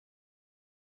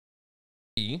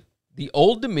be the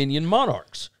Old Dominion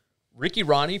Monarchs. Ricky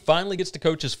Ronnie finally gets to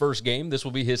coach his first game. This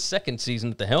will be his second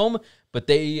season at the helm, but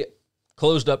they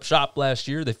closed up shop last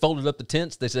year. They folded up the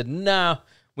tents. They said, nah,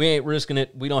 we ain't risking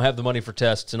it. We don't have the money for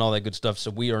tests and all that good stuff, so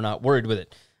we are not worried with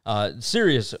it.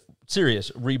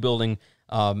 Serious rebuilding.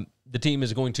 The team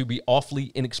is going to be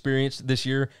awfully inexperienced this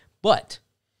year, but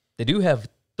they do have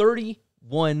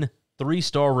 31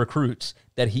 three-star recruits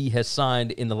that he has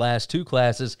signed in the last 2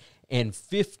 classes and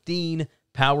 15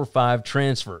 Power 5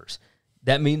 transfers.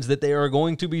 That means that they are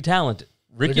going to be talented.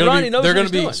 Ricky Ronnie knows they're what he's going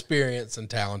to be doing. experienced and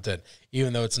talented,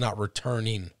 even though it's not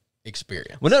returning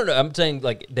experience. Well, no, I'm saying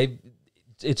like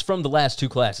it's from the last 2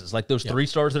 classes, like those 3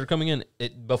 stars that are coming in.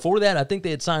 Before that, I think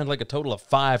they had signed like a total of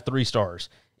 5 3-stars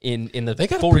in the they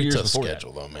got 4 a pretty years tough before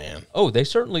schedule, that. though, man. Oh, they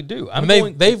certainly do.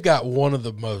 They've got one of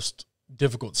the most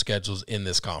difficult schedules in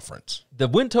this conference. The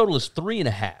win total is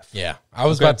 3.5. Yeah, I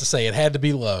was about to say it had to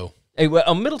be low. Hey,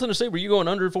 well, Middle Tennessee, were you going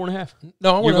under 4.5?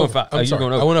 No, I went over. 5. I'm You're sorry.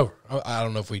 going over. I went over. I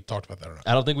don't know if we talked about that or not.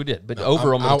 I don't think we did, but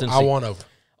over on Middle Tennessee. I won over.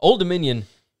 Old Dominion,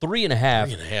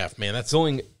 3.5. 3.5, man. That's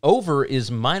Going over is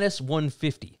minus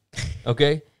 150.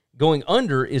 Okay? Going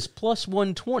under is plus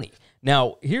 120.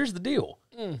 Now, here's the deal.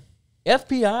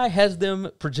 FPI has them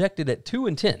projected at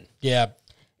 2-10. yeah.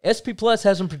 SP Plus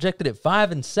has them projected at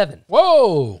 5-7.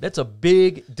 Whoa. That's a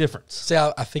big difference. See,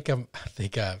 I think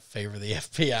I favor the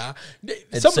FPI.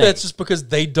 It's Some of same. that's just because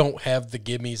they don't have the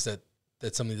gimmies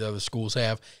that some of the other schools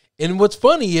have. And what's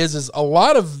funny is a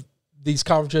lot of these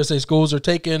Conference USA schools are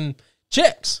taking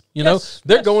checks. You know,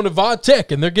 they're going to VOD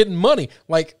Tech and they're getting money.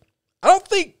 Like, I don't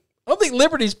think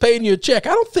Liberty's paying you a check.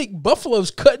 I don't think Buffalo's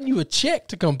cutting you a check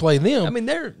to come play them. I mean,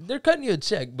 they're cutting you a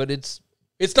check, but it's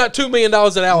not $2 million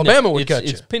that Alabama would cut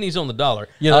you. It's pennies on the dollar.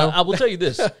 You know? I will tell you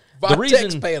this. VOD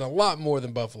Tech's paying a lot more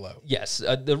than Buffalo. Yes,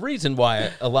 the reason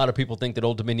why a lot of people think that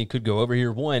Old Dominion could go over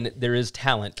here, 1, there is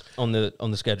talent on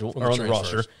the schedule or on the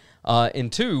roster,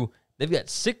 and 2, they've got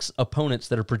 6 opponents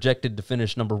that are projected to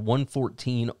finish number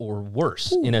 114 or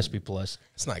worse in SP Plus.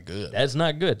 That's not good. That's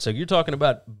not good. So you're talking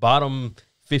about bottom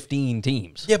 15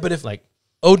 teams. Yeah, but if like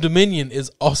Old Dominion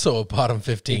is also a bottom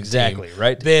 15 exactly team,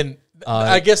 right, then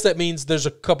I guess that means there's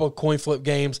a couple of coin flip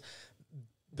games.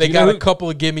 They got a couple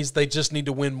of gimmies. They just need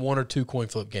to win 1 or 2 coin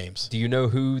flip games. Do you know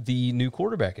who the new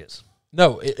quarterback is?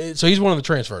 No, so he's one of the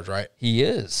transfers, right? He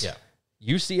is. Yeah.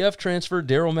 UCF transfer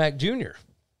Darryl Mack Jr.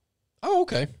 Oh,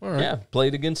 okay. All right. Yeah,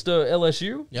 played against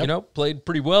LSU. Yep. You know, played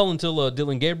pretty well until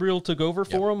Dylan Gabriel took over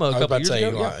for him a couple years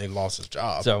ago. He lost his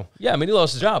job. So, yeah, I mean, he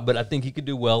lost his job, but I think he could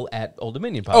do well at Old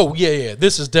Dominion. Oh, yeah.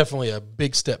 This is definitely a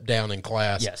big step down in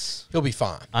class. Yes. He'll be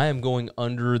fine. I am going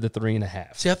under the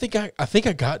 3.5. See, I think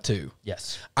I got to.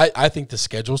 Yes. I think the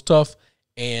schedule's tough,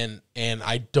 and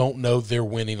I don't know they're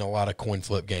winning a lot of coin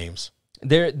flip games.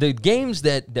 The games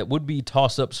that would be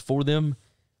toss-ups for them,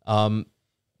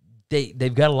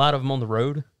 they've got a lot of them on the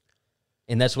road,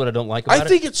 and that's what I don't like about it. I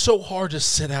think it's so hard to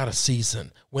sit out a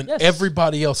season when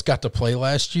everybody else got to play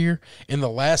last year, and the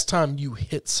last time you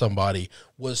hit somebody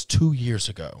was 2 years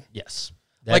ago. Yes.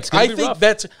 I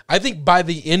think by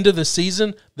the end of the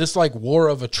season, this like war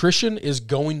of attrition is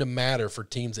going to matter for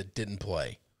teams that didn't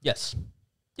play. Yes.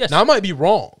 Yes. Now, I might be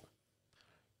wrong,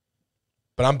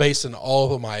 but I'm basing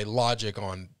all of my logic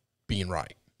on being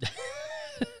right.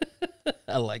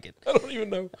 I like it. I don't even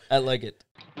know. I like it.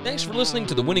 Thanks for listening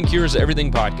to the Winning Cures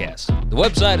Everything podcast. The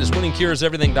website is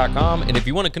winningcureseverything.com, and if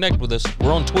you want to connect with us,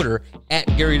 we're on Twitter at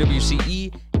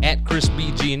GaryWCE, at Chris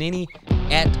B. Giannini,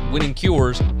 at Winning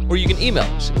Cures, or you can email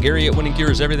us, Gary at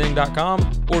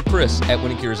winningcureseverything.com or Chris at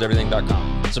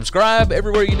winningcureseverything.com. Subscribe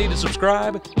everywhere you need to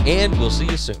subscribe, and we'll see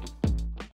you soon.